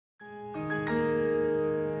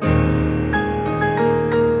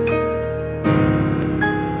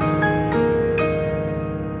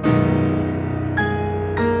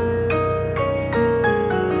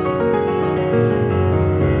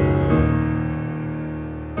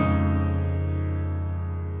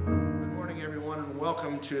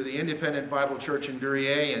welcome to the Independent Bible Church in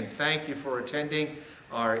Duryea, and thank you for attending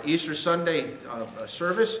our Easter Sunday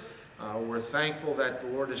service. We're thankful that the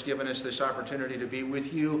Lord has given us this opportunity to be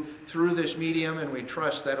with you through this medium, and we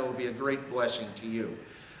trust that it will be a great blessing to you.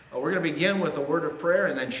 We're going to begin with a word of prayer,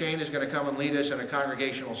 and then Shane is going to come and lead us in a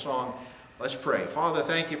congregational song. Let's pray. Father,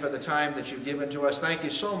 thank you for the time that you've given to us. Thank you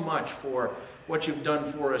so much for what you've done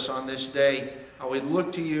for us on this day. We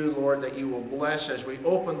look to you, Lord, that you will bless as we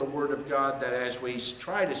open the Word of God, that as we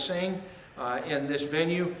try to sing in this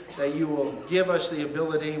venue, that you will give us the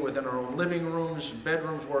ability within our own living rooms,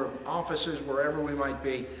 bedrooms, offices, wherever we might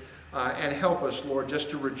be, and help us, Lord, just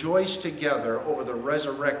to rejoice together over the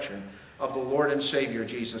resurrection of the Lord and Savior,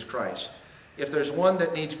 Jesus Christ. If there's one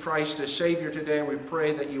that needs Christ as Savior today, we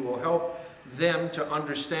pray that you will help them to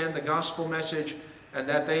understand the gospel message and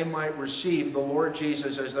that they might receive the Lord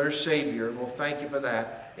Jesus as their Savior. And we'll thank you for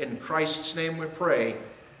that. In Christ's name we pray.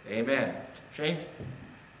 Amen. Shane?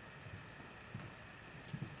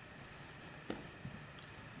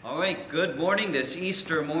 All right, good morning this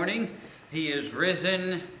Easter morning. He is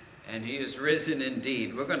risen, and he is risen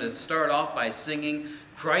indeed. We're going to start off by singing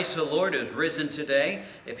Christ the Lord is Risen Today.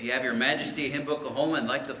 If you have your Majesty hymn book at home and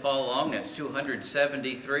like to follow along, that's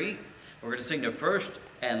 273. We're going to sing the first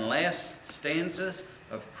and last stanzas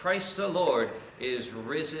of Christ the Lord is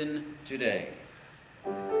Risen Today.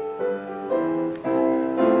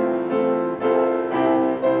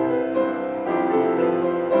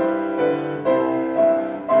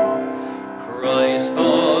 Christ the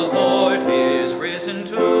Lord is risen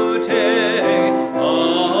today.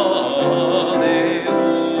 Alleluia.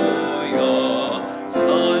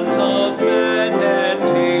 Sons of men and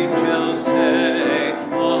angels say,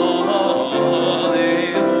 Alleluia.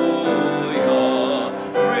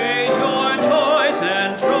 Raise your joys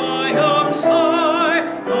and triumphs high.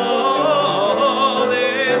 Alleluia.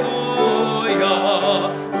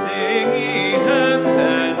 Sing ye hymns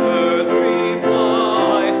and earth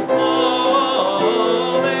reply. Alleluia.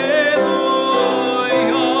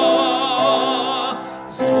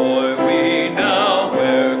 Soar we now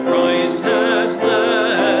where Christ has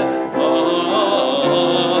led. Alleluia.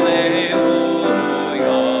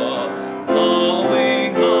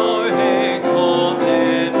 Following our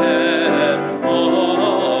exalted head. Alleluia.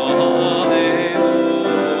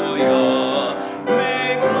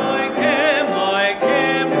 Make like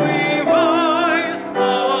him we rise.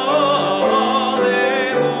 Alleluia.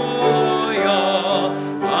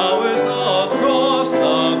 Ours the cross,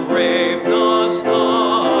 the grave, the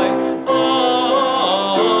skies. Alleluia.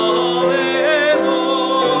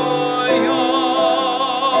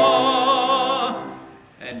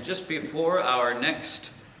 And just before our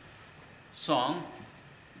next song,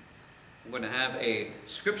 we're going to have a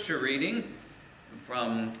scripture reading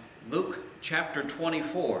from Luke chapter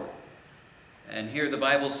 24. And here the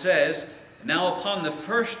Bible says, Now upon the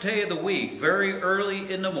first day of the week, very early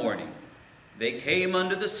in the morning, they came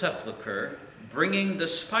unto the sepulchre, bringing the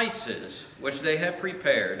spices which they had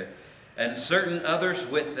prepared, and certain others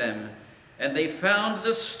with them. And they found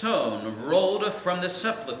the stone rolled from the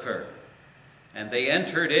sepulchre. And they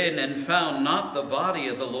entered in and found not the body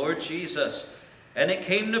of the Lord Jesus. And it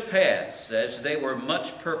came to pass, as they were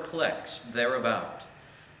much perplexed thereabout,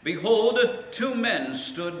 behold, two men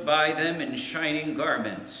stood by them in shining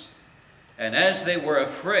garments. And as they were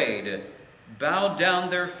afraid, bowed down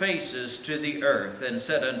their faces to the earth, and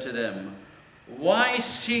said unto them, Why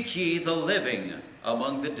seek ye the living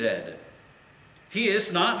among the dead? He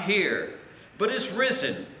is not here, but is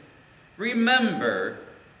risen. Remember,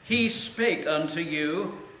 he spake unto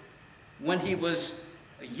you when he was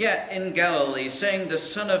yet in Galilee, saying, The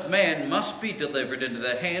Son of Man must be delivered into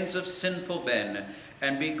the hands of sinful men,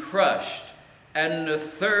 and be crushed, and the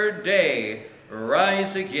third day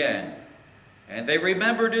rise again. And they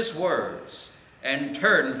remembered his words, and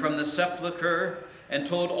turned from the sepulchre, and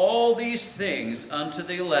told all these things unto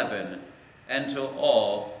the 11, and to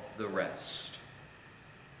all the rest.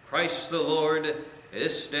 Christ the Lord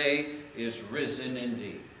this day is risen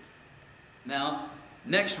indeed. Now,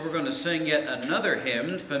 next we're going to sing yet another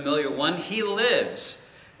hymn, familiar one, He Lives.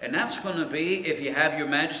 And that's going to be, if you have your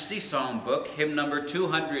Majesty songbook, hymn number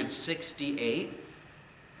 268.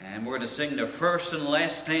 And we're going to sing the first and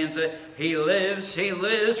last stanza, He lives,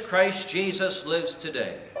 Christ Jesus lives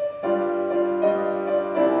today.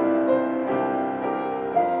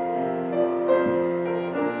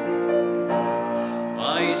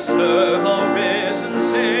 I serve a risen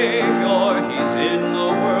Savior, He's in the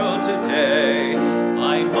world today.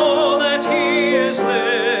 I know that He is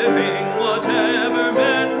living, whatever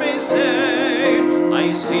men may say.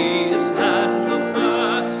 I see His hand of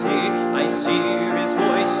mercy, I hear His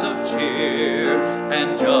voice of cheer.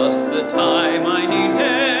 the time I need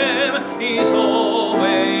him, he's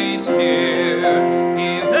always near.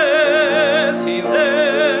 He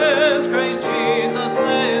lives, Christ Jesus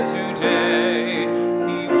lives today.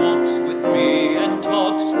 He walks with me and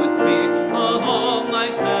talks with me along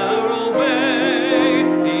life's narrow way.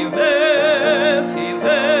 He lives,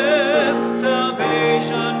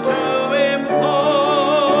 salvation to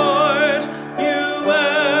impart. You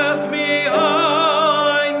ask me,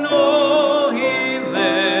 I know he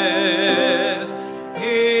lives.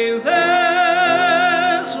 He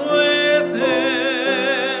lives within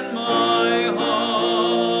my heart.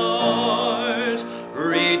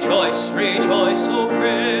 Rejoice, rejoice, O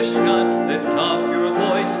Christian, lift up your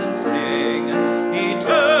voice and sing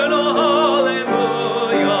eternal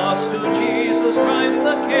hallelujahs to Jesus Christ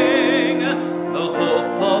the King, the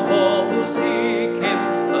hope of all who seek him,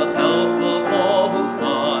 the help of all who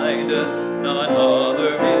find. None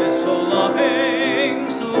other is so loving,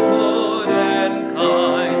 so good and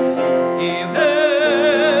kind. He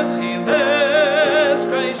lives,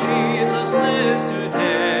 Christ Jesus lives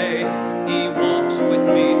today. He walks with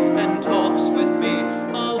me and talks with me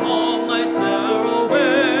along life's narrow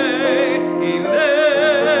way. He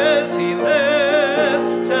lives,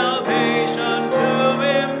 salvation to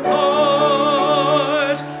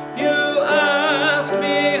impart. You ask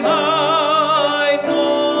me, I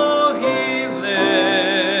know he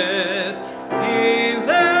lives. He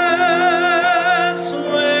lives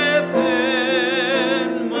within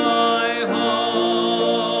my heart.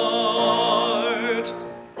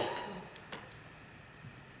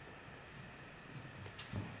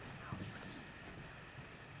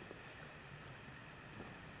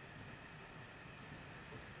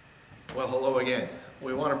 Well, hello again.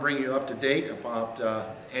 We want to bring you up to date about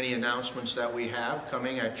any announcements that we have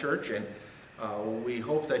coming at church, and we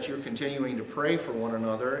hope that you're continuing to pray for one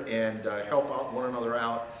another and help out one another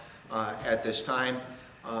out at this time.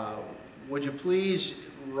 Would you please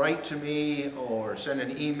write to me or send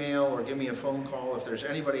an email or give me a phone call if there's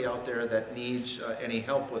anybody out there that needs any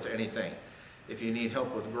help with anything. If you need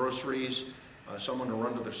help with groceries, someone to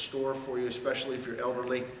run to the store for you, especially if you're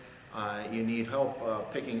elderly, you need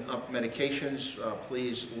help picking up medications,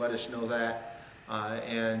 please let us know that,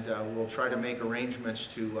 and we'll try to make arrangements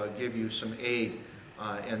to give you some aid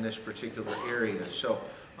in this particular area. So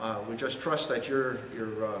we just trust that you're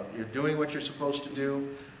doing what you're supposed to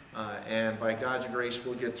do, and by God's grace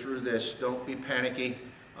we'll get through this. Don't be panicky,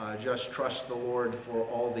 just trust the Lord for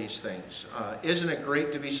all these things. Isn't it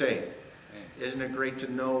great to be saved? Isn't it great to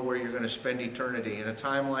know where you're going to spend eternity? In a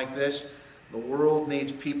time like this, the world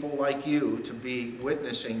needs people like you to be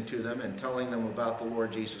witnessing to them and telling them about the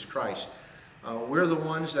Lord Jesus Christ. We're the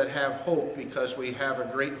ones that have hope because we have a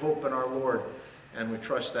great hope in our Lord, and we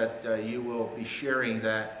trust that you will be sharing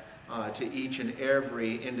that to each and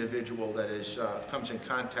every individual that comes in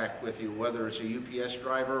contact with you, whether it's a UPS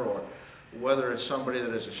driver or whether it's somebody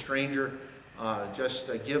that is a stranger. Just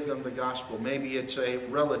give them the gospel. Maybe it's a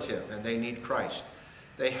relative and they need Christ.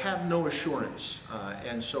 They have no assurance,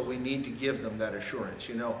 and so we need to give them that assurance.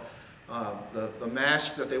 You know, the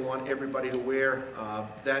mask that they want everybody to wear,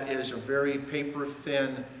 that is a very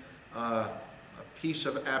paper-thin piece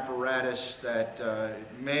of apparatus that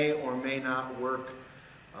may or may not work,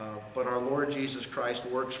 but our Lord Jesus Christ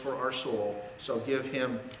works for our soul, so give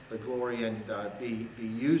him the glory and be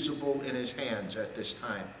usable in his hands at this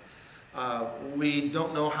time. We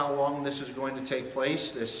don't know how long this is going to take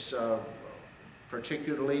place. This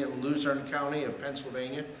particularly in Luzerne County of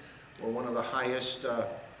Pennsylvania. We're one of the highest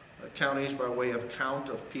counties by way of count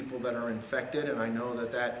of people that are infected, and I know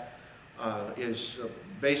that that is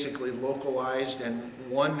basically localized in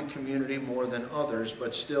one community more than others,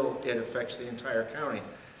 but still it affects the entire county.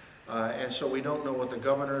 And so we don't know what the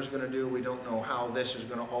governor is going to do. We don't know how this is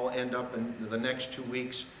going to all end up in the next 2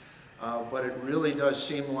 weeks. But it really does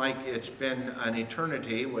seem like it's been an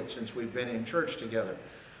eternity since we've been in church together.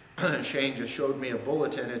 Shane just showed me a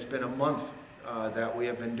bulletin. It's been a month that we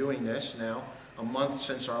have been doing this now, a month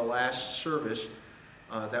since our last service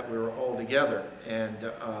that we were all together, and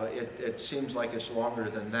it seems like it's longer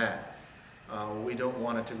than that. We don't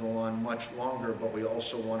want it to go on much longer, but we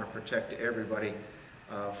also want to protect everybody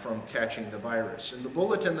from catching the virus. In the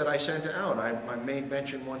bulletin that I sent out, I made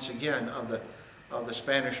mention once again of the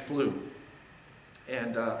Spanish flu,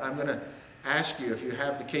 and I'm going to ask you, if you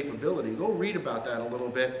have the capability, go read about that a little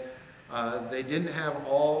bit. They didn't have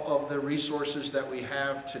all of the resources that we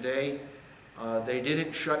have today. They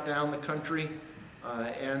didn't shut down the country,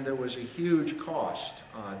 and there was a huge cost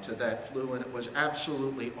to that flu, and it was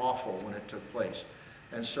absolutely awful when it took place.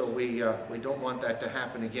 And so we don't want that to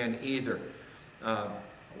happen again either.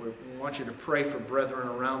 We want you to pray for brethren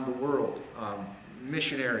around the world,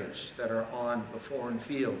 missionaries that are on the foreign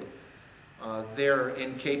field. They're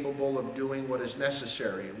incapable of doing what is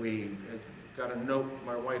necessary. We got a note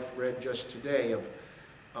my wife read just today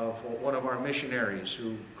of one of our missionaries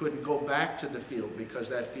who couldn't go back to the field because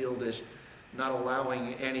that field is not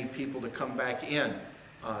allowing any people to come back in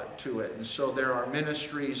to it. And so there are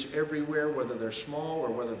ministries everywhere, whether they're small or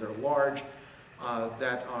whether they're large,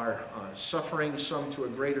 that are suffering, some to a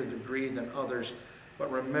greater degree than others.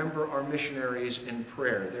 But remember our missionaries in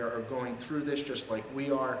prayer. They are going through this just like we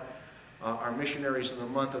are. Our missionaries in the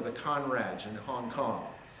month of the Conrads in Hong Kong.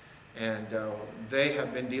 And they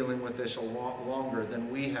have been dealing with this a lot longer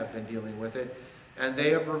than we have been dealing with it. And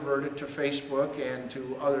they have reverted to Facebook and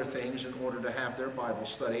to other things in order to have their Bible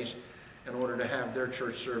studies, in order to have their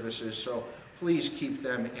church services. So please keep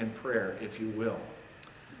them in prayer, if you will.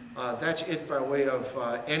 That's it by way of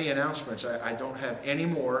any announcements. I don't have any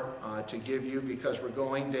more to give you because we're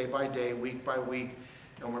going day by day, week by week,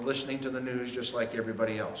 and we're listening to the news just like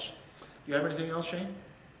everybody else. Do you have anything else, Shane?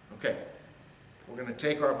 Okay. We're going to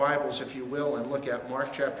take our Bibles, if you will, and look at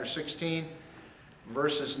Mark chapter 16,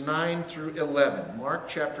 verses 9 through 11. Mark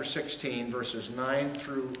chapter 16, verses 9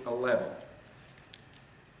 through 11.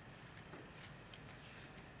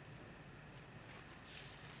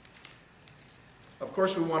 Of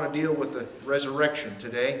course, we want to deal with the resurrection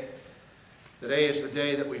today. Today is the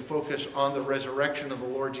day that we focus on the resurrection of the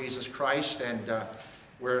Lord Jesus Christ, and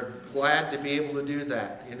we're glad to be able to do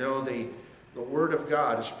that. You know, the Word of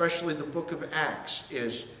God, especially the book of Acts,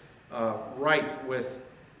 is ripe with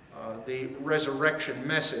the resurrection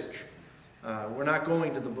message. We're not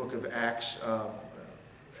going to the book of Acts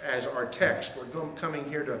as our text. We're coming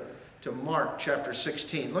here to Mark chapter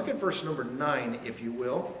 16. Look at verse number 9, if you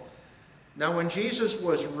will. Now when Jesus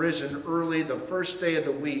was risen early the first day of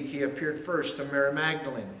the week, he appeared first to Mary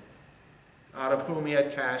Magdalene, out of whom he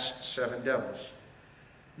had cast 7 devils.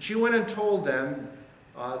 And she went and told them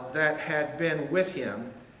that had been with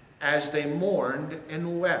him as they mourned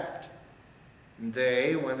and wept. And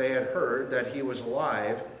they, when they had heard that he was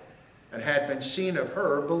alive and had been seen of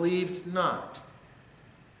her, believed not.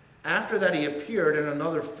 After that he appeared in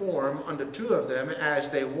another form unto 2 of them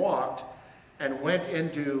as they walked and went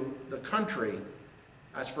into the country.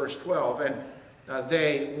 That's verse 12. And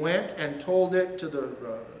they went and told it to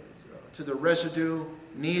the residue,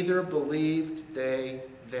 neither believed they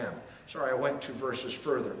them. Sorry, I went 2 verses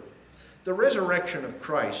further. The resurrection of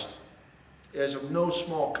Christ is of no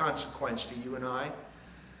small consequence to you and I,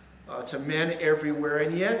 to men everywhere,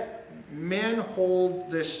 and yet men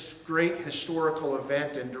hold this great historical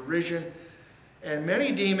event in derision, and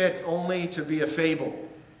many deem it only to be a fable.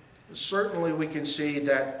 Certainly we can see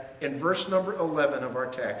that in verse number 11 of our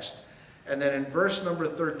text, and then in verse number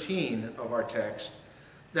 13 of our text,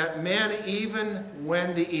 that men, even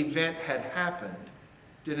when the event had happened,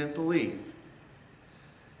 didn't believe.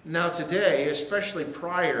 Now today, especially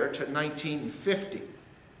prior to 1950,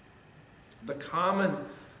 the common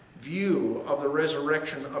view of the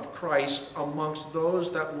resurrection of Christ amongst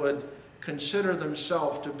those that would consider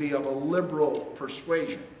themselves to be of a liberal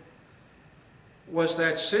persuasion was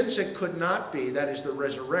that since it could not be, that is the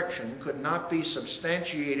resurrection, could not be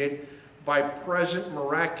substantiated by present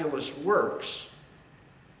miraculous works,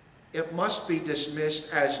 it must be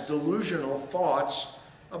dismissed as delusional thoughts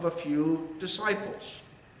of a few disciples.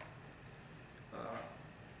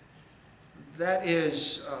 That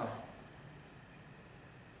is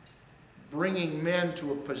bringing men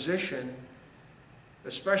to a position,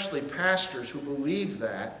 especially pastors who believe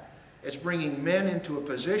that, it's bringing men into a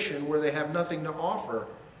position where they have nothing to offer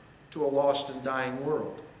to a lost and dying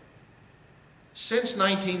world. Since the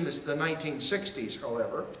 1960s,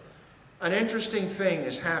 however, an interesting thing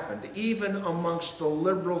has happened, even amongst the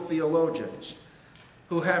liberal theologians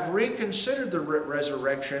who have reconsidered the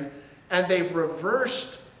resurrection, and they've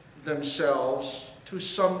reversed themselves to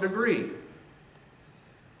some degree.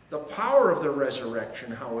 The power of the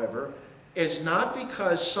resurrection, however, is not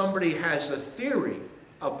because somebody has a theory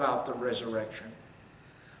about the resurrection,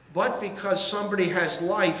 but because somebody has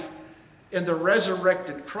life in the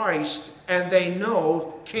resurrected Christ and they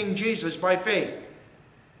know King Jesus by faith.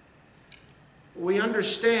 We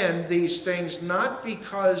understand these things not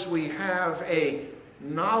because we have a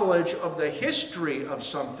knowledge of the history of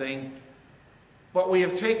something, but we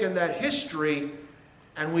have taken that history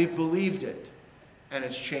and we've believed it, and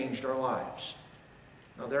it's changed our lives.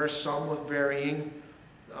 Now there are some with varying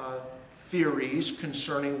theories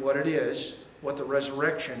concerning what it is, what the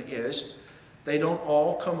resurrection is. They don't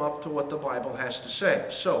all come up to what the Bible has to say.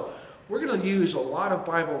 So we're going to use a lot of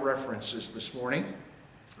Bible references this morning.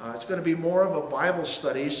 It's going to be more of a Bible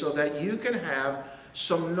study so that you can have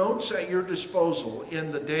some notes at your disposal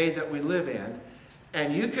in the day that we live in,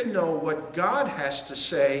 and you can know what God has to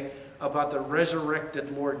say about the resurrected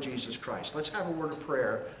Lord Jesus Christ. Let's have a word of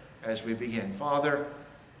prayer as we begin. Father,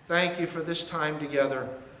 thank you for this time together.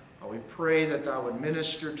 We pray that thou would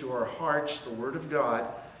minister to our hearts the word of God,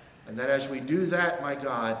 and that as we do that, my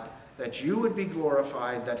God, that you would be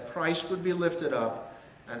glorified, that Christ would be lifted up,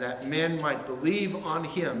 and that men might believe on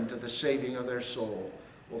him to the saving of their soul.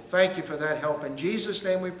 Well, thank you for that help. In Jesus'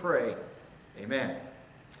 name we pray. Amen.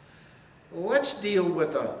 Let's deal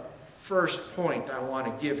with the first point I want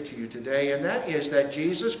to give to you today, and that is that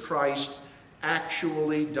Jesus Christ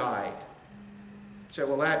actually died. You say,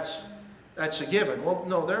 well, that's a given. Well,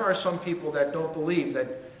 no, there are some people that don't believe that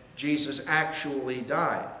Jesus actually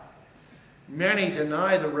died. Many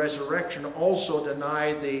deny the resurrection, also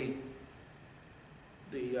deny the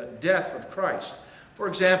death of Christ. For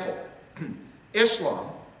example, Islam,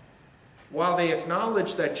 while they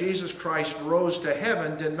acknowledge that Jesus Christ rose to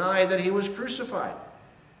heaven, deny that he was crucified.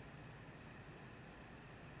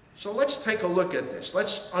 So let's take a look at this.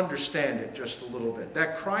 Let's understand it just a little bit.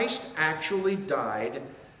 That Christ actually died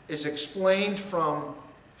is explained from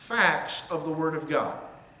facts of the Word of God.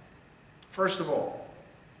 First of all,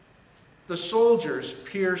 the soldiers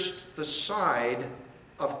pierced the side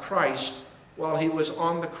of Christ while he was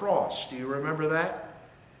on the cross. Do you remember that?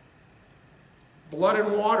 Blood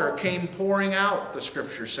and water came pouring out, the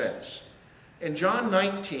scripture says. In John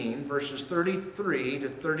 19, verses 33 to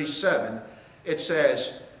 37, it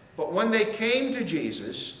says, "But when they came to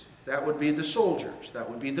Jesus," that would be the soldiers, that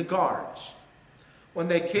would be the guards, "when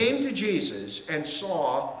they came to Jesus and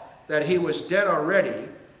saw that he was dead already,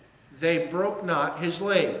 they broke not his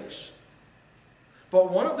legs.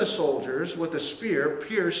 But one of the soldiers with a spear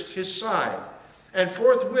pierced his side, and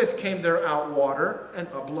forthwith came there out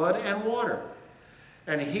blood and water.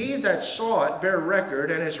 And he that saw it bare record,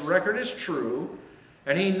 and his record is true,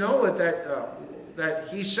 and he knoweth that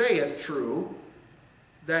he saith true,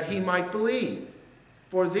 that he might believe.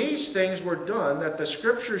 For these things were done, that the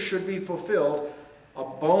scripture should be fulfilled, a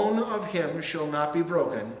bone of him shall not be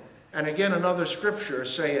broken. And again another scripture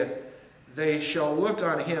saith, they shall look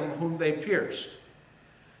on him whom they pierced."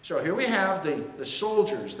 So here we have the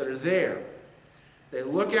soldiers that are there. They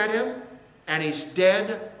look at him, and he's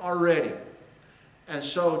dead already. And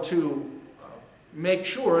so to make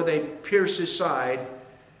sure, they pierce his side,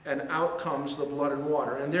 and out comes the blood and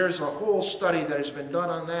water. And there's a whole study that has been done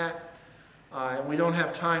on that. And we don't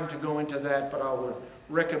have time to go into that, but I would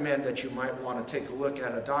recommend that you might want to take a look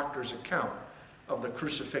at a doctor's account of the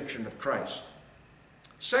crucifixion of Christ.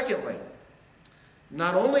 Secondly,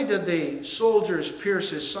 not only did the soldiers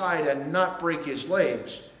pierce his side and not break his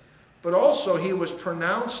legs, but also he was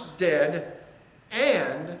pronounced dead,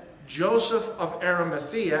 and Joseph of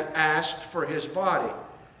Arimathea asked for his body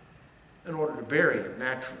in order to bury him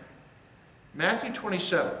naturally. Matthew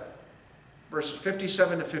 27, verses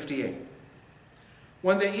 57 to 58.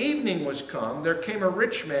 "When the evening was come, there came a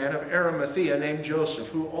rich man of Arimathea named Joseph,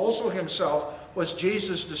 who also himself was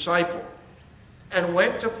Jesus' disciple, and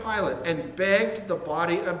went to Pilate and begged the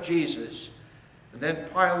body of Jesus. And then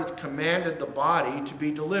Pilate commanded the body to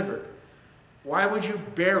be delivered." Why would you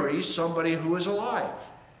bury somebody who is alive?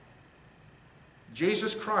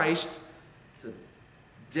 Jesus Christ,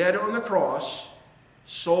 dead on the cross,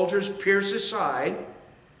 soldiers pierce his side,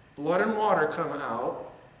 blood and water come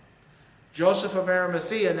out. Joseph of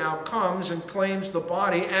Arimathea now comes and claims the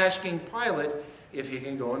body, asking Pilate if he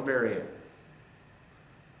can go and bury it.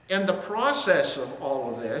 In the process of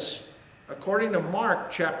all of this, according to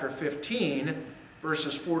Mark chapter 15,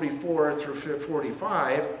 verses 44 through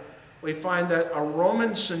 45, we find that a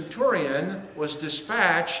Roman centurion was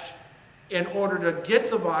dispatched in order to get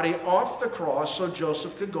the body off the cross so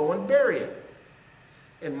Joseph could go and bury it.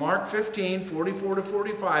 In Mark 15, 44 to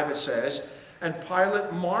 45, it says, "And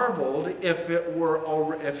Pilate marveled if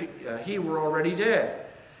he were already dead.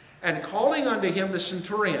 And calling unto him the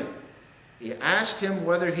centurion, he asked him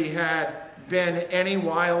whether he had been any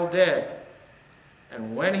while dead.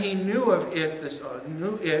 And when he knew of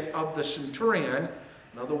the centurion,"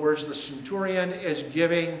 in other words, the centurion is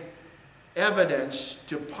giving evidence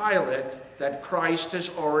to Pilate that Christ has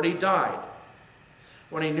already died.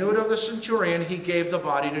 When he knew it of the centurion, he gave the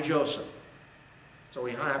body to Joseph. So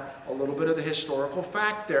we have a little bit of the historical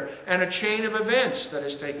fact there, and a chain of events that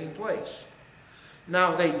is taking place.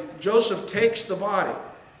 Now, Joseph takes the body,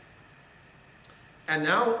 and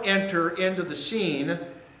now enter into the scene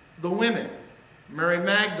the women, Mary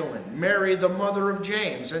Magdalene, Mary the mother of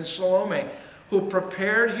James, and Salome, who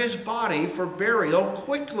prepared his body for burial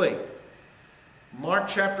quickly. Mark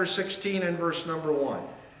chapter 16 and verse number 1.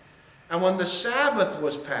 And when the Sabbath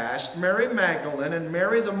was past, Mary Magdalene and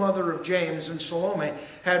Mary the mother of James and Salome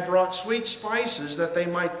had brought sweet spices that they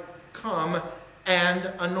might come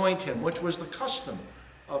and anoint him, which was the custom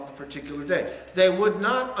of the particular day. They would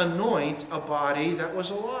not anoint a body that was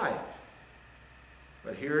alive.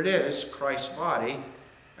 But here it is, Christ's body,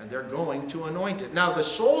 and they're going to anoint it. Now the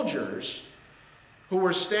soldiers who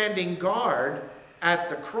were standing guard at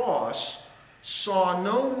the cross saw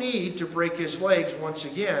no need to break his legs once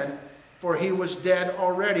again, for he was dead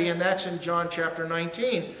already. And that's in John chapter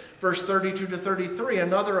 19, verse 32 to 33,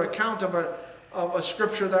 another account of a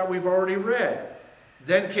scripture that we've already read.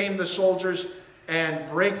 Then came the soldiers and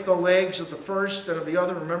brake the legs of the first and of the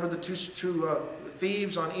other. Remember the two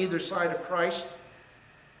thieves on either side of Christ?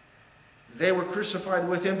 They were crucified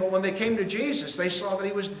with him, but when they came to Jesus, they saw that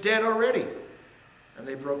he was dead already, and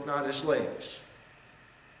they broke not his legs.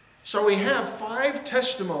 So we have 5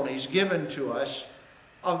 testimonies given to us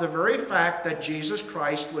of the very fact that Jesus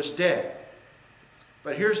Christ was dead.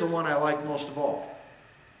 But here's the one I like most of all.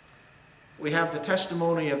 We have the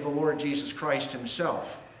testimony of the Lord Jesus Christ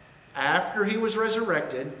himself. After he was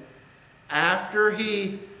resurrected, after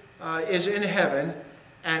he is in heaven,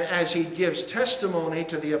 and as he gives testimony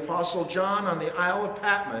to the Apostle John on the Isle of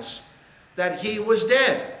Patmos that he was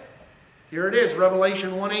dead. Here it is,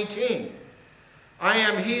 Revelation 1:18. I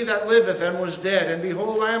am he that liveth and was dead, and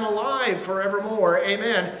behold, I am alive forevermore.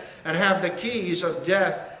 Amen. And have the keys of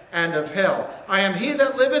death and of hell. I am he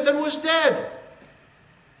that liveth and was dead.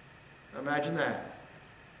 Imagine that.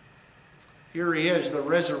 Here he is, the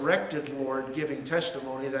resurrected Lord, giving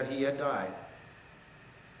testimony that he had died.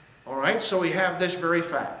 All right, so we have this very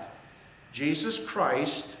fact. Jesus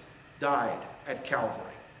Christ died at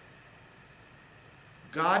Calvary.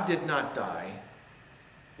 God did not die.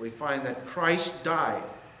 We find that Christ died.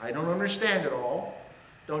 I don't understand it all.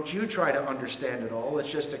 Don't you try to understand it all.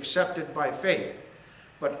 It's just accepted by faith.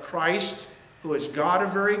 But Christ, who is God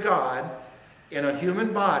of very God, in a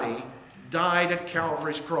human body, died at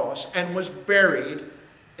Calvary's cross and was buried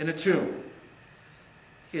in a tomb.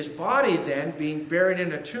 His body then being buried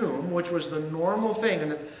in a tomb, which was the normal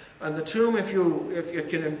thing, and the tomb, if you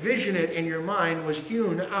can envision it in your mind, was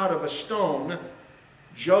hewn out of a stone,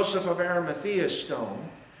 Joseph of Arimathea's stone.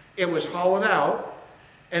 It was hollowed out,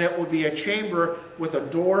 and it would be a chamber with a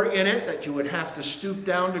door in it that you would have to stoop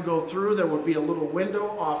down to go through. There would be a little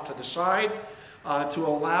window off to the side to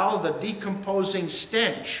allow the decomposing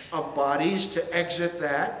stench of bodies to exit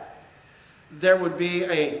that. There would be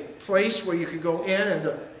a place where you could go in,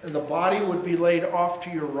 and the body would be laid off to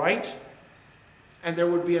your right. And there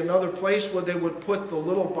would be another place where they would put the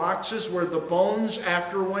little boxes where the bones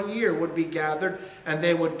after 1 year would be gathered, and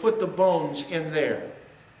they would put the bones in there.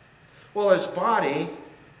 Well, his body,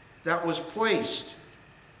 that was placed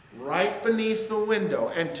right beneath the window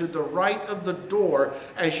and to the right of the door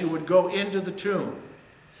as you would go into the tomb.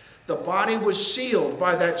 The body was sealed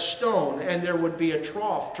by that stone, and there would be a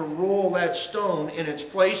trough to roll that stone in its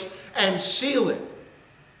place and seal it.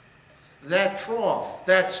 That trough,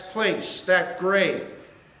 that place, that grave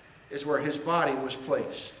is where his body was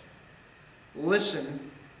placed.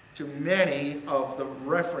 Listen to many of the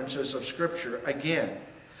references of Scripture again.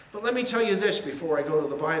 But let me tell you this before I go to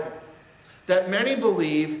the Bible, that many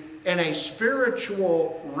believe in a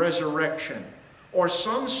spiritual resurrection, or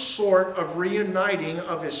some sort of reuniting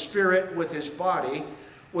of his spirit with his body,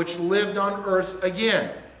 which lived on earth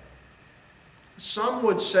again. Some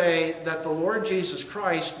would say that the Lord Jesus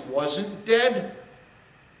Christ wasn't dead,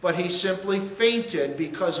 but he simply fainted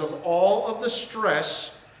because of all of the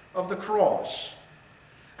stress of the cross.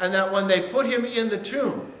 And that when they put him in the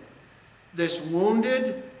tomb, this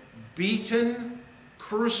wounded, beaten,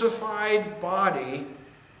 crucified body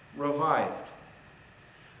revived.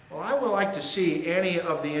 Well, I would like to see any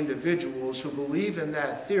of the individuals who believe in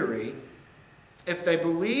that theory, if they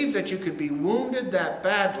believe that you could be wounded that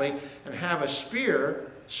badly and have a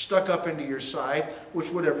spear stuck up into your side, which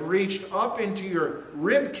would have reached up into your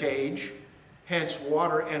rib cage, hence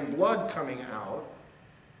water and blood coming out,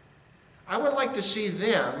 I would like to see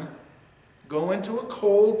them go into a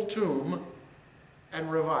cold tomb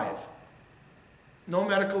and revive. No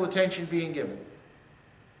medical attention being given.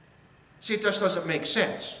 See, it just doesn't make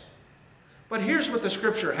sense. But here's what the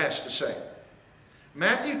Scripture has to say.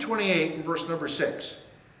 Matthew 28 and verse number 6.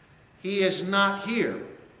 He is not here,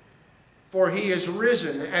 for he is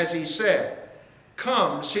risen, as he said.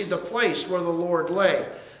 Come, see the place where the Lord lay.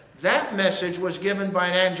 That message was given by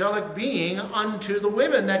an angelic being unto the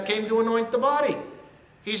women that came to anoint the body.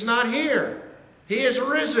 He's not here. He is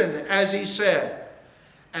risen, as he said.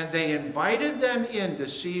 and they invited them in to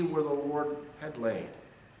see where the Lord had laid.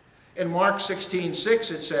 In Mark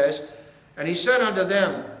 16:6 it says, "And he said unto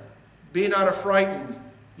them, Be not affrighted.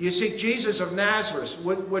 You seek Jesus of Nazareth,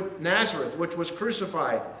 which was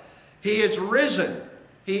crucified. He is risen.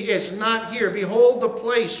 He is not here. Behold the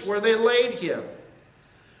place where they laid him."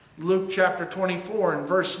 Luke chapter 24 and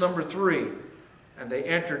verse number 3. "And they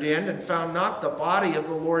entered in and found not the body of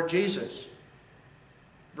the Lord Jesus."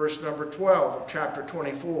 Verse number 12 of chapter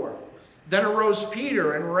 24. "Then arose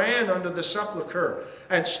Peter and ran unto the sepulchre,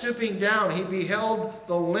 and stooping down he beheld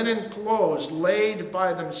the linen clothes laid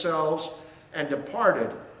by themselves, and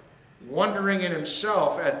departed, wondering in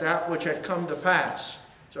himself at that which had come to pass."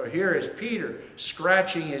 So here is Peter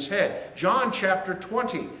scratching his head. John chapter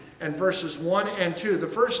 20 and verses 1 and 2. "The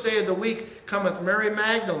first day of the week cometh Mary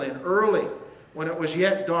Magdalene early, when it was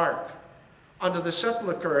yet dark, unto the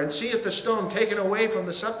sepulchre, and seeth the stone taken away from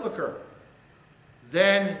the sepulchre.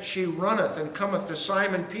 Then she runneth and cometh to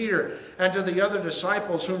Simon Peter and to the other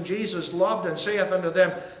disciples whom Jesus loved, and saith unto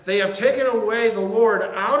them, They have taken away the Lord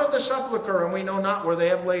out of the sepulchre, and we know not where they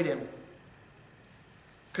have laid him."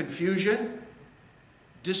 Confusion,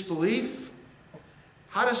 disbelief.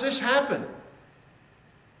 How does this happen?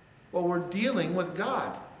 Well, we're dealing with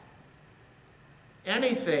God.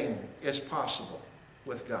 Anything is possible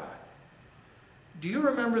with God. Do you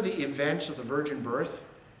remember the events of the virgin birth?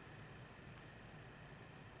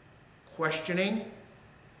 Questioning,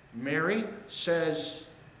 Mary says,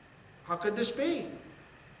 "How could this be?"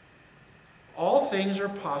 All things are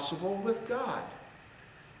possible with God.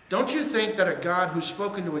 Don't you think that a God who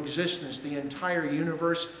spoke into existence the entire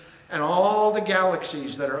universe and all the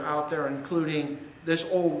galaxies that are out there, including this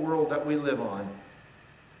old world that we live on,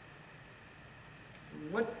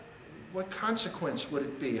 what consequence would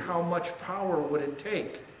it be? How much power would it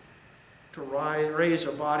take to raise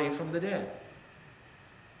a body from the dead?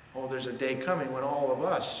 Oh, there's a day coming when all of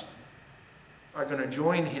us are going to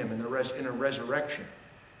join him in a resurrection.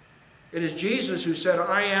 It is Jesus who said,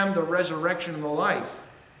 "I am the resurrection and the life.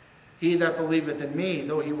 He that believeth in me,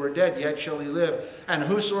 though he were dead, yet shall he live. And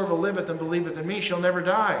whosoever liveth and believeth in me shall never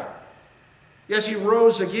die." Yes, he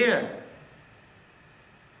rose again.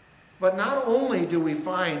 But not only do we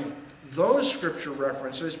find those scripture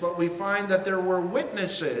references, but we find that there were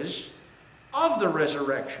witnesses of the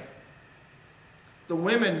resurrection. The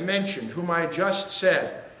women mentioned, whom I just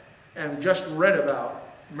said and just read about,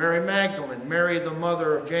 Mary Magdalene, Mary the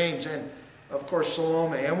mother of James, and of course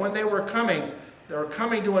Salome. And when they were coming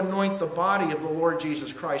to anoint the body of the Lord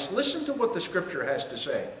Jesus Christ. Listen to what the scripture has to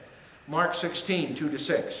say. Mark 16,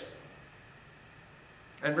 2-6.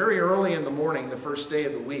 "And very early in the morning, the first day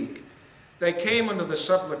of the week, they came unto the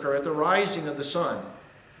sepulchre at the rising of the sun.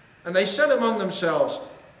 And they said among themselves,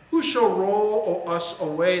 Who shall roll us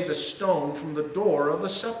away the stone from the door of the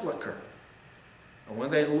sepulchre? And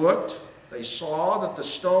when they looked, they saw that the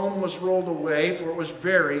stone was rolled away, for it was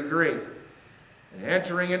very great. And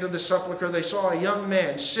entering into the sepulchre, they saw a young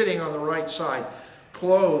man sitting on the right side,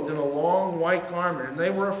 clothed in a long white garment, and they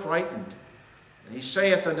were affrighted. And he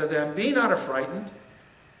saith unto them, Be not affrighted.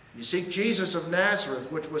 You seek Jesus of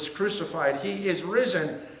Nazareth, which was crucified. He is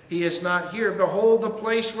risen. He is not here. Behold the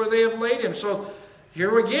place where they have laid him. So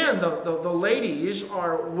here again, the ladies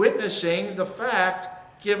are witnessing the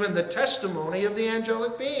fact, given the testimony of the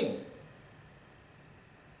angelic being.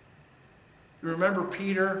 You remember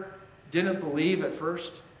Peter didn't believe at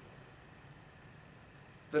first?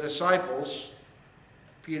 The disciples,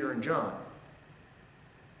 Peter and John,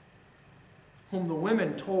 whom the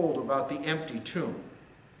women told about the empty tomb,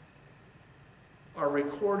 are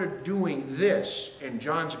recorded doing this in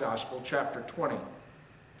John's Gospel, chapter 20,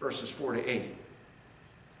 verses 4-8.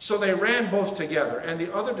 So they ran both together, and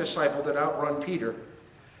the other disciple did outrun Peter,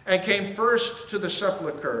 and came first to the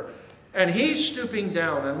sepulchre. And he, stooping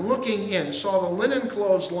down and looking in, saw the linen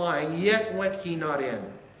clothes lying, yet went he not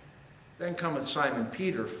in. Then cometh Simon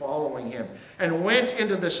Peter, following him, and went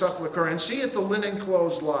into the sepulchre, and seeth the linen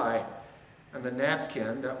clothes lie, and the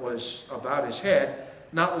napkin that was about his head,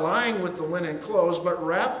 not lying with the linen clothes, but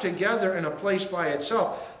wrapped together in a place by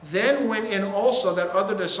itself. Then went in also that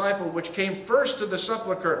other disciple, which came first to the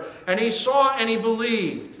sepulchre, and he saw and he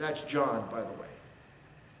believed. That's John, by the way.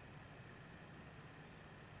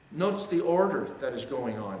 Notice the order that is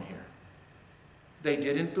going on here. They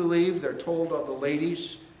didn't believe. They're told of the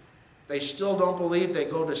ladies. They still don't believe. They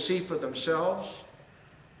go to see for themselves.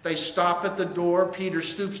 They stop at the door. Peter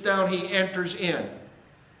stoops down. He enters in.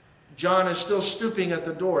 John is still stooping at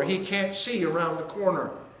the door. He can't see around the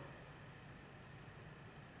corner.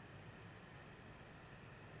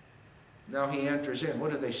 Now he enters in.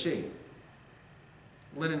 What do they see?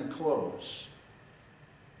 Linen clothes.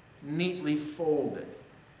 neatly folded.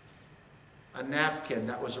 A napkin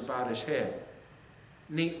that was about his head,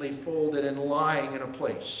 neatly folded and lying in a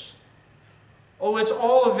place. Oh, it's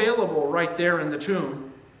all available right there in the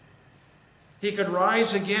tomb. He could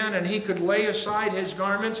rise again and he could lay aside his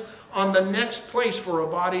garments on the next place for a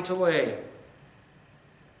body to lay.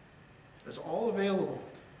 It's all available.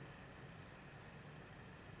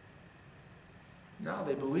 Now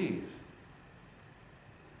they believe.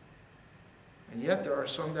 And yet there are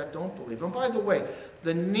some that don't believe. And by the way,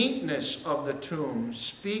 the neatness of the tomb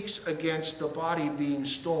speaks against the body being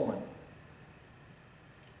stolen.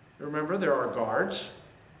 Remember, there are guards.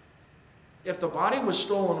 If the body was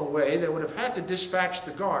stolen away, they would have had to dispatch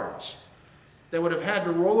the guards. They would have had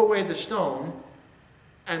to roll away the stone.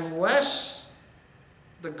 Unless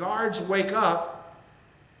the guards wake up,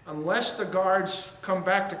 unless the guards come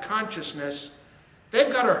back to consciousness,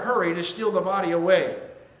 they've got to hurry to steal the body away.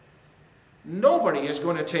 Nobody is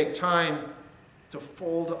going to take time to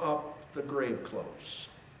fold up the grave clothes.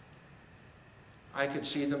 I could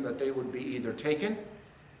see them that they would be either taken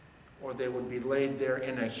or they would be laid there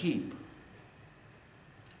in a heap.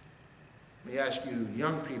 Let me ask you,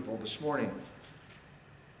 young people, this morning,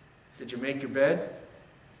 did you make your bed?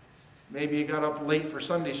 Maybe you got up late for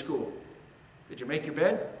Sunday school. Did you make your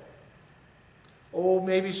bed? Oh,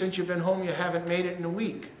 maybe since you've been home you haven't made it in a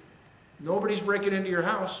week. Nobody's breaking into your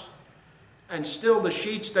house. And still the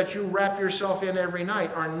sheets that you wrap yourself in every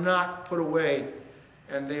night are not put away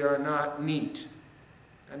and they are not neat.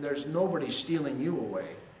 And there's nobody stealing you away.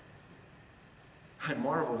 I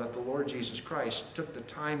marvel that the Lord Jesus Christ took the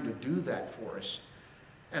time to do that for us.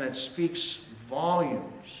 And it speaks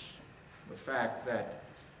volumes, the fact that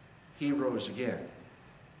he rose again.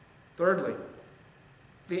 Thirdly,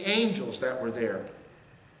 the angels that were there,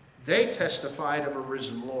 they testified of a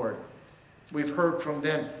risen Lord. We've heard from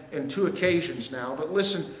them in 2 occasions now, but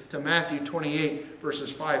listen to Matthew 28,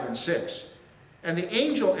 verses 5 and 6. And the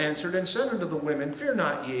angel answered and said unto the women, Fear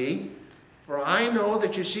not ye, for I know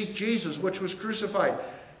that you seek Jesus, which was crucified.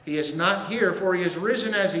 He is not here, for he is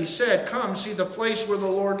risen as he said. Come, see the place where the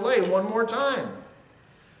Lord lay one more time.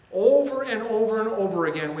 Over and over and over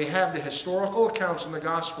again, we have the historical accounts in the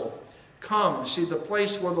gospel. Come, see the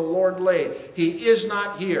place where the Lord lay. He is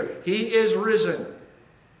not here. He is risen.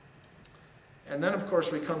 And then, of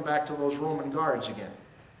course, we come back to those Roman guards again.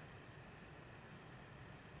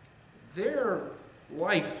 Their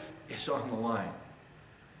life is on the line.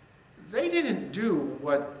 They didn't do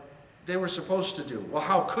what they were supposed to do. Well,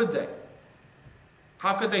 how could they?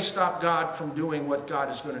 How could they stop God from doing what God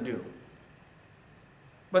is going to do?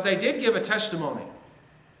 But they did give a testimony.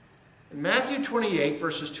 In Matthew 28,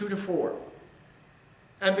 verses 2 to 4.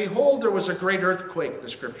 And behold, there was a great earthquake, the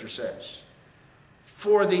scripture says.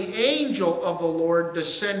 For the angel of the Lord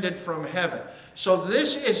descended from heaven. So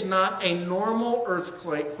this is not a normal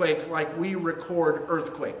earthquake like we record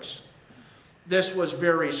earthquakes. This was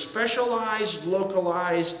very specialized,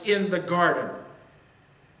 localized in the garden.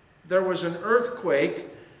 There was an earthquake,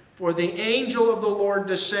 for the angel of the Lord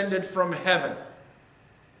descended from heaven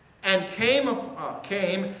and came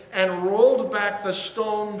and rolled back the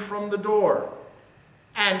stone from the door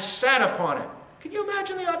and sat upon it. Can you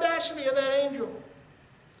imagine the audacity of that angel?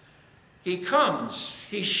 He comes,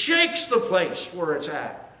 he shakes the place where it's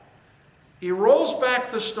at. He rolls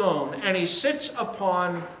back the stone and he sits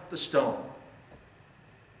upon the stone.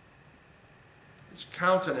 His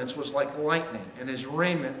countenance was like lightning and his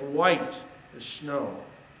raiment white as snow.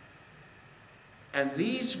 And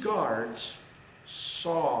these guards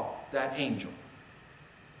saw that angel.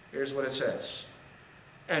 Here's what it says.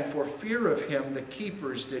 And for fear of him, the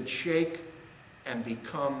keepers did shake and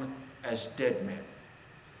become as dead men.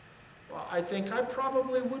 Well, I think I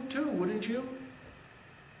probably would too, wouldn't you?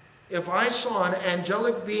 If I saw an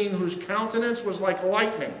angelic being whose countenance was like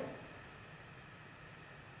lightning,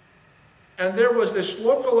 and there was this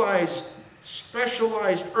localized,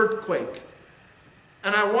 specialized earthquake,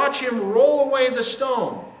 and I watch him roll away the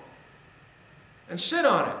stone and sit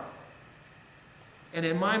on it, and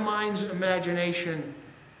in my mind's imagination,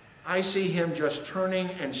 I see him just turning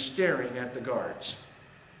and staring at the guards.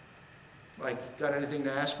 Like, got anything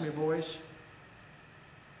to ask me, boys?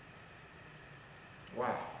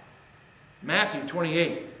 Wow. Matthew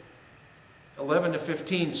 28, 11 to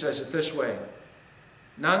 15 says it this way.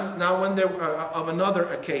 Now when there of another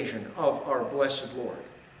occasion of our blessed Lord.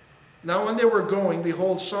 Now when they were going,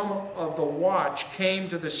 behold, some of the watch came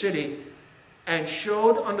to the city and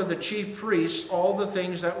showed unto the chief priests all the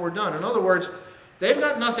things that were done. In other words, they've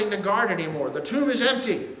got nothing to guard anymore. The tomb is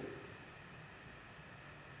empty.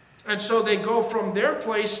 And so they go from their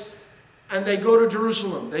place and they go to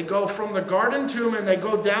Jerusalem. They go from the garden tomb and they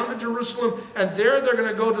go down to Jerusalem, and there they're going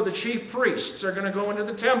to go to the chief priests. They're going to go into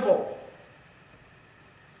the temple.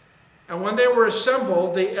 And when they were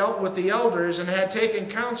assembled with the elders and had taken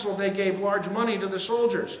counsel, they gave large money to the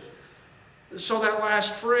soldiers. So that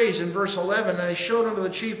last phrase in verse 11, they showed unto the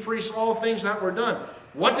chief priests all things that were done.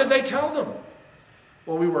 What did they tell them?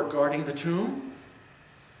 Well, we were guarding the tomb.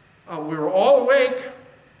 We were all awake.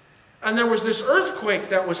 And there was this earthquake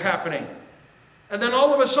that was happening. And then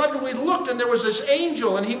all of a sudden we looked, and there was this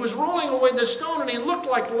angel, and he was rolling away the stone, and he looked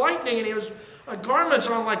like lightning, and he was garments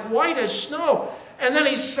on like white as snow. And then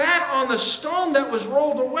he sat on the stone that was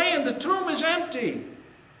rolled away, and the tomb is empty.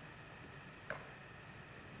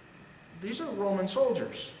 These are Roman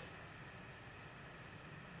soldiers.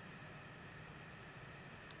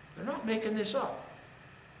 They're not making this up.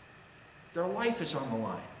 Their life is on the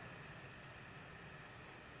line.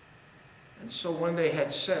 And so when they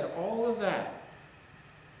had said all of that,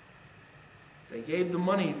 they gave the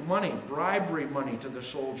money, bribery money to the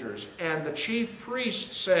soldiers. And the chief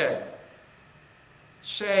priest said,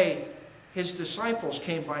 say, his disciples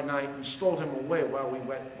came by night and stole him away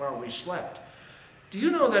while we slept. Do you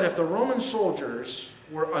know that if the Roman soldiers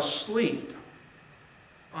were asleep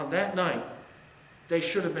on that night, they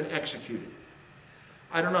should have been executed?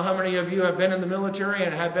 I don't know how many of you have been in the military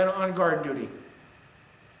and have been on guard duty.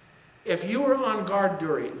 If you were on guard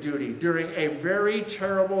duty during a very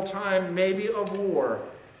terrible time, maybe of war,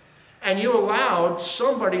 and you allowed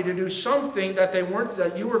somebody to do something that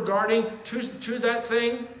you were guarding to that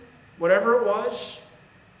thing, whatever it was,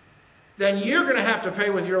 then you're going to have to pay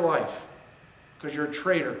with your life because you're a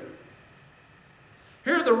traitor.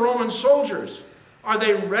 Here are the Roman soldiers. Are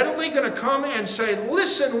they readily going to come and say,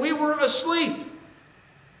 listen, we were asleep?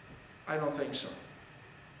 I don't think so.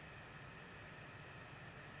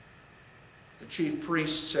 The chief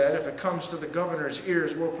priest said, if it comes to the governor's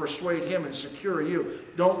ears, we'll persuade him and secure you.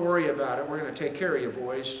 Don't worry about it. We're going to take care of you,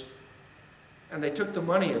 boys. And they took the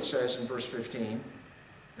money, it says in verse 15,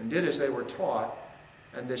 and did as they were taught.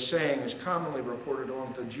 And this saying is commonly reported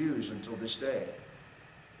on the Jews until this day.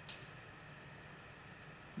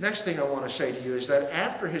 Next thing I want to say to you is that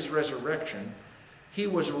after his resurrection, he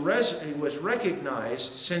was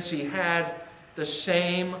recognized since he had the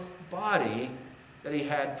same body that he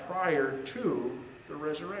had prior to the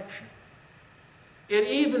resurrection. It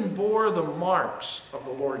even bore the marks of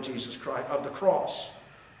the Lord Jesus Christ, of the cross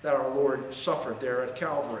that our Lord suffered there at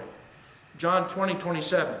Calvary. John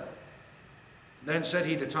 20:27. Then said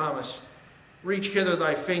he to Thomas, reach hither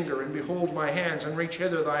thy finger, and behold my hands, and reach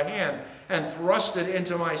hither thy hand, and thrust it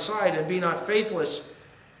into my side, and be not faithless,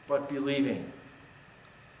 but believing.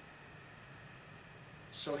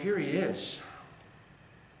 So here he is,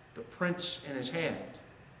 the prints in his hand,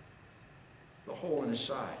 the hole in his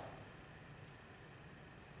side,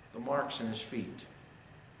 the marks in his feet.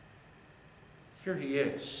 Here he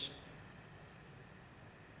is.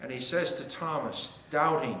 And he says to Thomas,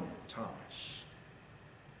 doubting Thomas,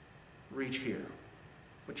 reach here.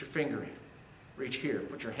 Put your finger in. Reach here.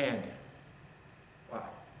 Put your hand in. Wow.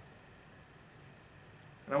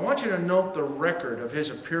 And I want you to note the record of his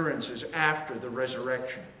appearances after the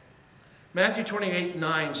resurrection. Matthew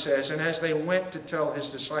 28:9 says, and as they went to tell his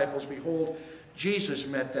disciples, behold, Jesus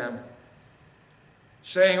met them,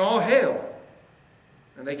 saying, all hail.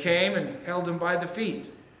 And they came and held him by the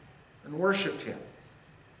feet and worshipped him.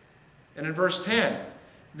 And in verse 10,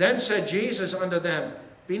 then said Jesus unto them,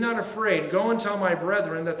 be not afraid, go and tell my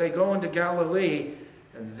brethren that they go into Galilee,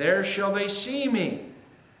 and there shall they see me.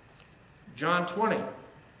 John 20,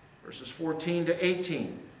 verses 14 to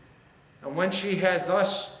 18. And when she had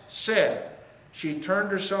thus said, she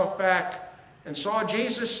turned herself back and saw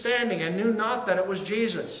Jesus standing, and knew not that it was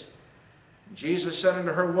Jesus. Jesus said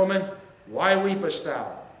unto her, woman, why weepest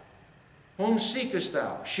thou? Whom seekest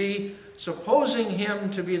thou? She, supposing him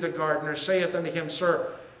to be the gardener, saith unto him,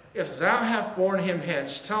 Sir, if thou hast borne him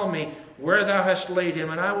hence, tell me where thou hast laid him,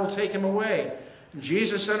 and I will take him away. And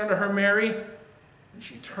Jesus said unto her, Mary. And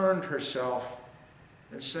she turned herself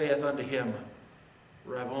and saith unto him,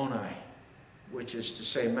 Rabboni, which is to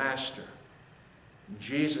say, Master. And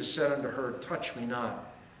Jesus said unto her, touch me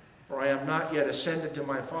not, for I am not yet ascended to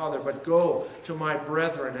my Father, but go to my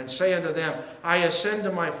brethren, and say unto them, I ascend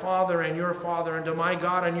to my Father and your Father, and to my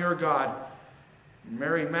God and your God. And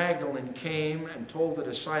Mary Magdalene came and told the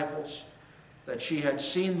disciples that she had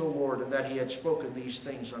seen the Lord, and that he had spoken these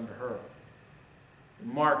things unto her.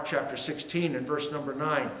 In Mark chapter 16 and verse number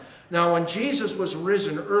 9. Now when Jesus was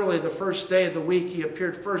risen early the first day of the week, he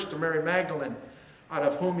appeared first to Mary Magdalene, out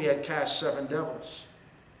of whom he had cast 7 devils.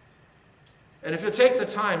 And if you take the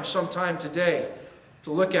time sometime today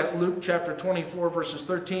to look at Luke chapter 24, verses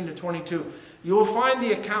 13 to 22, you will find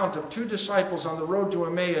the account of two disciples on the road to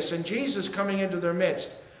Emmaus and Jesus coming into their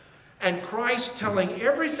midst and Christ telling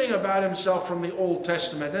everything about himself from the Old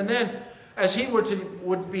Testament. And then as he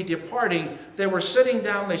would be departing, they were sitting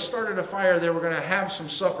down, they started a fire, they were going to have some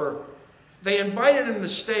supper. They invited him to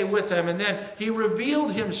stay with them, and then he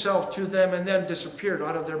revealed himself to them and then disappeared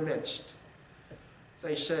out of their midst.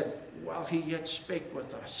 They said, while he yet spake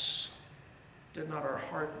with us, did not our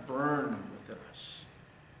heart burn within us?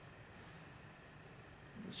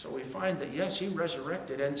 So we find that, yes, he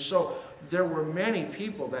resurrected. And so there were many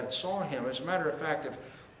people that saw him. As a matter of fact, if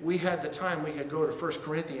we had the time, we could go to 1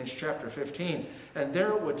 Corinthians chapter 15, and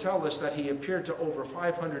there it would tell us that he appeared to over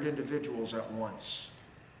 500 individuals at once.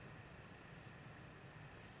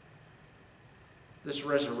 This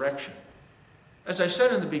resurrection. As I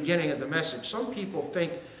said in the beginning of the message, some people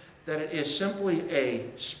think that it is simply a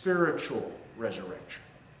spiritual resurrection.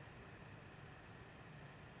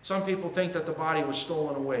 Some people think that the body was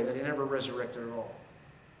stolen away, that he never resurrected at all.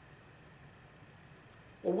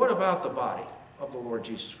 Well, what about the body of the Lord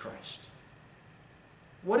Jesus Christ?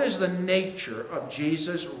 What is the nature of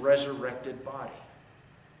Jesus' resurrected body?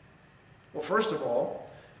 Well, first of all,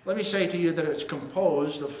 let me say to you that it's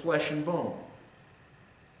composed of flesh and bone.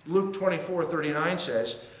 Luke 24:39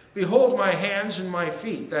 says, behold my hands and my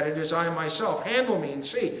feet, that it is I myself. Handle me and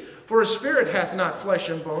see. For a spirit hath not flesh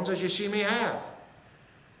and bones, as you see me have.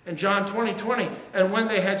 In John 20:20, and when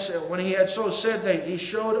he had so said, he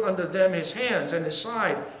showed unto them his hands and his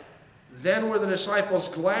side. Then were the disciples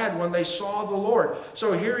glad when they saw the Lord.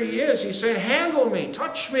 So here he is. He's saying, handle me,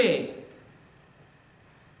 touch me.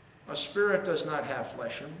 A spirit does not have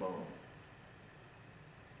flesh and bone.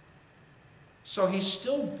 So he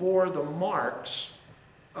still bore the marks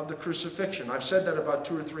of the crucifixion. I've said that about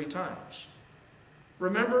 2 or 3 times.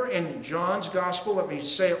 Remember in John's gospel, let me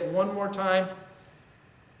say it one more time.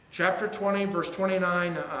 Chapter 20, verse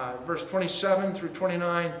 29, verse 27 through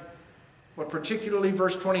 29, but particularly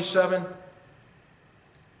verse 27.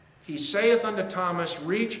 He saith unto Thomas,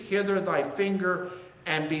 reach hither thy finger,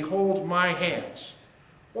 and behold my hands.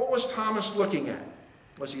 What was Thomas looking at?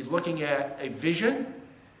 Was he looking at a vision?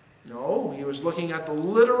 No, he was looking at the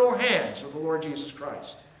literal hands of the Lord Jesus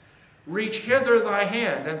Christ. Reach hither thy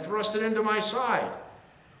hand, and thrust it into my side.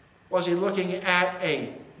 Was he looking at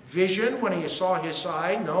a vision when he saw his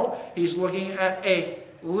side? No, he's looking at a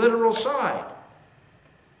literal side.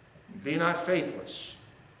 Be not faithless,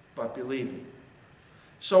 but believing.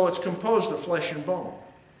 So it's composed of flesh and bone.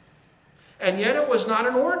 And yet it was not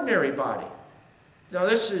an ordinary body. Now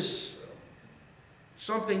this is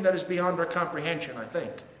something that is beyond our comprehension, I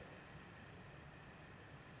think.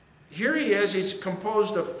 Here he is, he's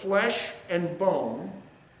composed of flesh and bone.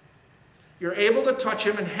 You're able to touch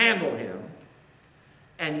him and handle him.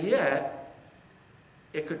 And yet,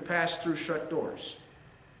 it could pass through shut doors.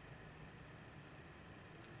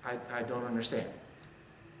 I don't understand.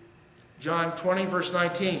 John 20, verse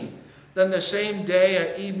 19. Then the same day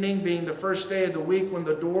at evening, being the first day of the week, when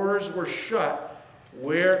the doors were shut,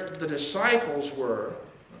 where the disciples were,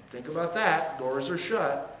 think about that, doors are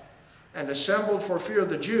shut, and assembled for fear of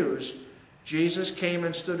the Jews, Jesus came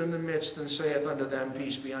and stood in the midst and saith unto them,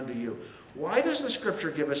 peace be unto you. Why does the scripture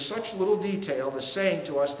give us such little detail as saying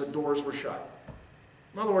to us the doors were shut?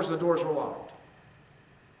 In other words, the doors were locked.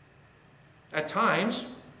 At times,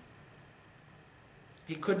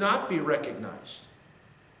 he could not be recognized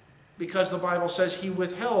because the Bible says he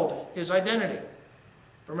withheld his identity.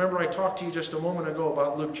 Remember, I talked to you just a moment ago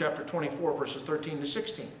about Luke chapter 24, verses 13 to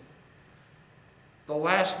 16. The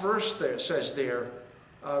last verse there says there,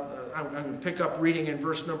 I'm going to pick up reading in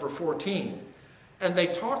verse number 14. And they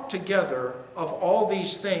talked together of all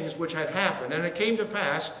these things which had happened. And it came to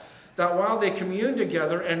pass that while they communed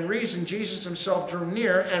together and reasoned, Jesus himself drew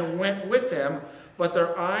near and went with them, but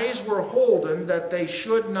their eyes were holden that they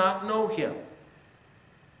should not know him.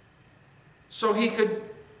 So he could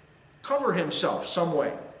cover himself some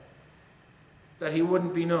way, that he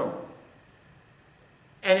wouldn't be known.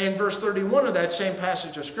 And in verse 31 of that same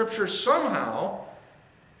passage of Scripture, somehow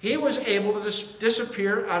he was able to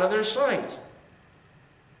disappear out of their sight.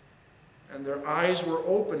 And their eyes were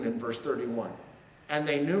opened in verse 31. And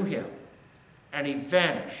they knew him. And he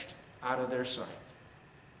vanished out of their sight.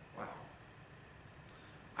 Wow.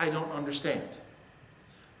 I don't understand.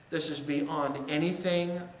 This is beyond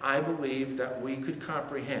anything I believe that we could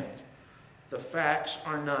comprehend. The facts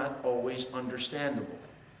are not always understandable.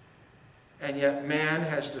 And yet man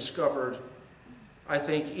has discovered, I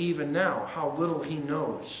think even now, how little he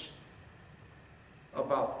knows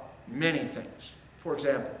about many things. For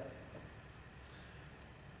example,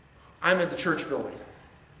 I'm in the church building.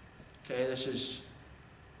 Okay, this is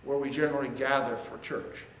where we generally gather for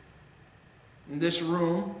church. In this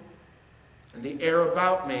room, and the air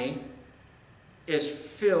about me is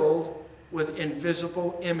filled with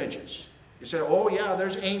invisible images. You say, oh yeah,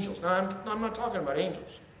 there's angels. No, I'm not talking about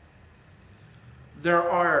angels. There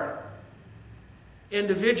are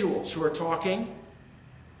individuals who are talking,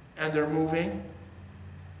 and they're moving,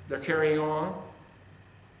 they're carrying on.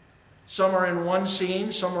 Some are in one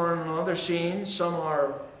scene, some are in another scene, some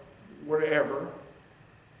are wherever.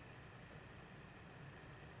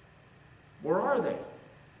 Where are they?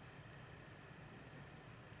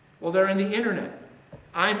 Well, they're in the internet.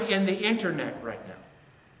 I'm in the internet right now.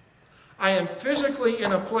 I am physically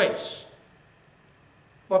in a place,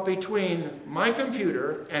 but between my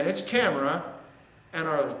computer and its camera and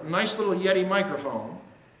our nice little Yeti microphone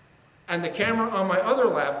and the camera on my other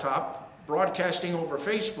laptop broadcasting over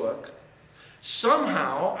Facebook,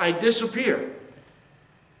 somehow I disappear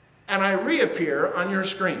and I reappear on your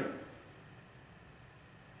screen.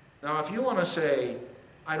 Now, if you want to say,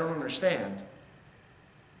 I don't understand,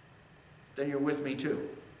 then you're with me too.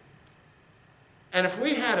 And if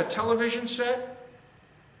we had a television set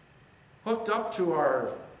hooked up to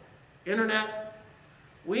our internet,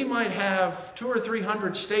 we might have 200 or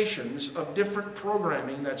 300 stations of different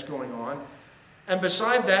programming that's going on, and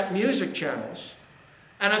beside that, music channels.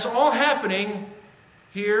 And it's all happening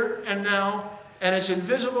here and now, and it's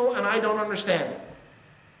invisible, and I don't understand it.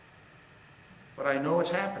 But I know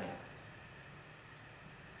it's happening.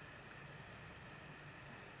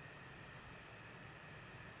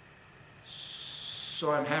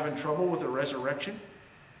 So I'm having trouble with the resurrection.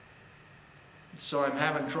 So I'm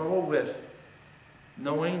having trouble with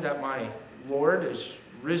knowing that my Lord is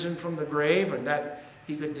risen from the grave and that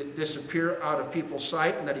he could disappear out of people's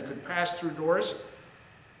sight and that he could pass through doors.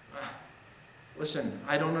 Listen,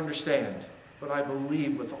 I don't understand, but I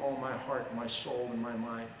believe with all my heart, my soul, and my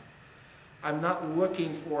mind. I'm not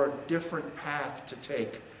looking for a different path to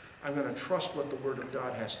take. I'm going to trust what the Word of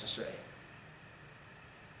God has to say.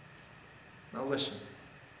 Now listen.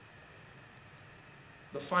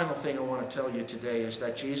 The final thing I want to tell you today is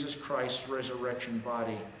that Jesus Christ's resurrection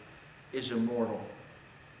body is immortal.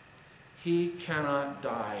 He cannot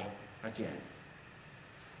die again.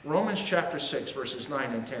 Romans chapter 6, verses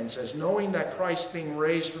 9 and 10 says, knowing that Christ being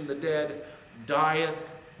raised from the dead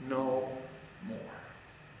dieth no more.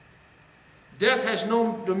 Death has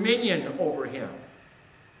no dominion over him.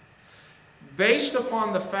 Based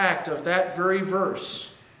upon the fact of that very verse,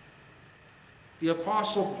 the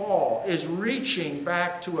Apostle Paul is reaching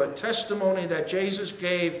back to a testimony that Jesus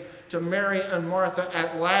gave to Mary and Martha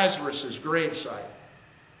at Lazarus' gravesite.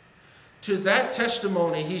 To that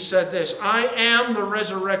testimony, he said this, I am the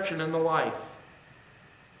resurrection and the life.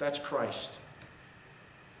 That's Christ.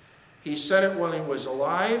 He said it when he was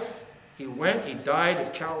alive. He went, he died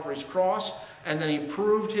at Calvary's cross, and then he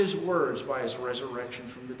proved his words by his resurrection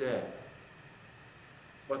from the dead.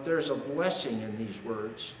 But there's a blessing in these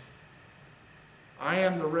words. I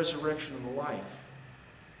am the resurrection and the life.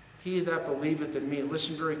 He that believeth in me,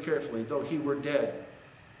 listen very carefully, though he were dead.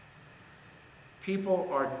 People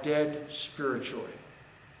are dead spiritually,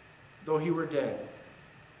 though he were dead.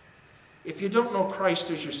 If you don't know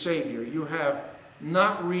Christ as your Savior, you have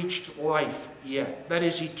not reached life yet. That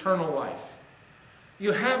is eternal life.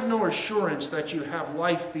 You have no assurance that you have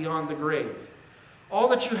life beyond the grave. All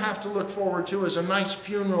that you have to look forward to is a nice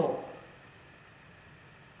funeral,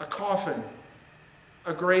 a coffin,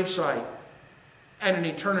 a gravesite, and an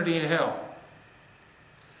eternity in hell.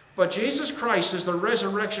 But Jesus Christ is the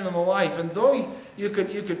resurrection and the life, and though you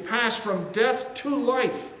could pass from death to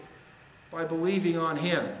life by believing on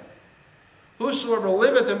him, whosoever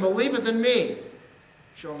liveth and believeth in me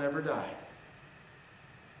shall never die.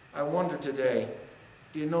 I wonder today,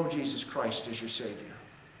 do you know Jesus Christ as your Savior?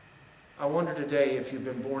 I wonder today if you've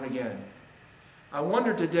been born again. I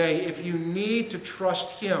wonder today if you need to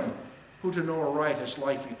trust him who to know aright is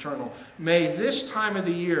life eternal. May this time of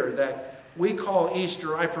the year that we call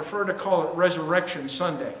Easter, I prefer to call it Resurrection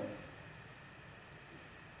Sunday.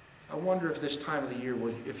 I wonder if this time of the year,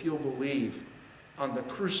 if you'll believe on the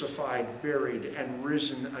crucified, buried, and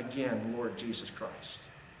risen again Lord Jesus Christ.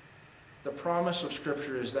 The promise of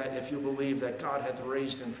Scripture is that if you believe that God hath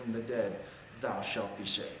raised him from the dead, thou shalt be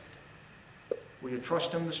saved. Will you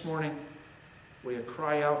trust him this morning? Will you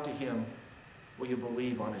cry out to him? Will you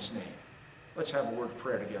believe on his name? Let's have a word of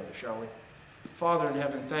prayer together, shall we? Father in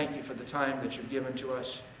heaven, thank you for the time that you've given to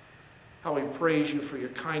us. How we praise you for your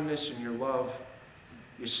kindness and your love.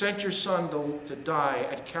 You sent your Son to die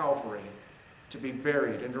at Calvary, to be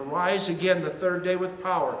buried, and to rise again the third day with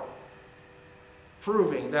power,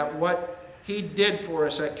 proving that what he did for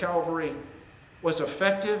us at Calvary was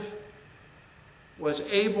effective, was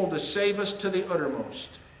able to save us to the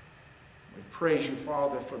uttermost. We praise you,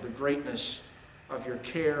 Father, for the greatness of your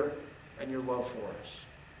care and your love for us.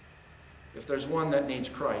 If there's one that needs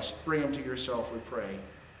Christ, bring him to yourself, we pray.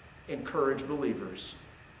 Encourage believers.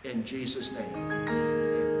 In Jesus'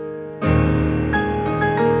 name.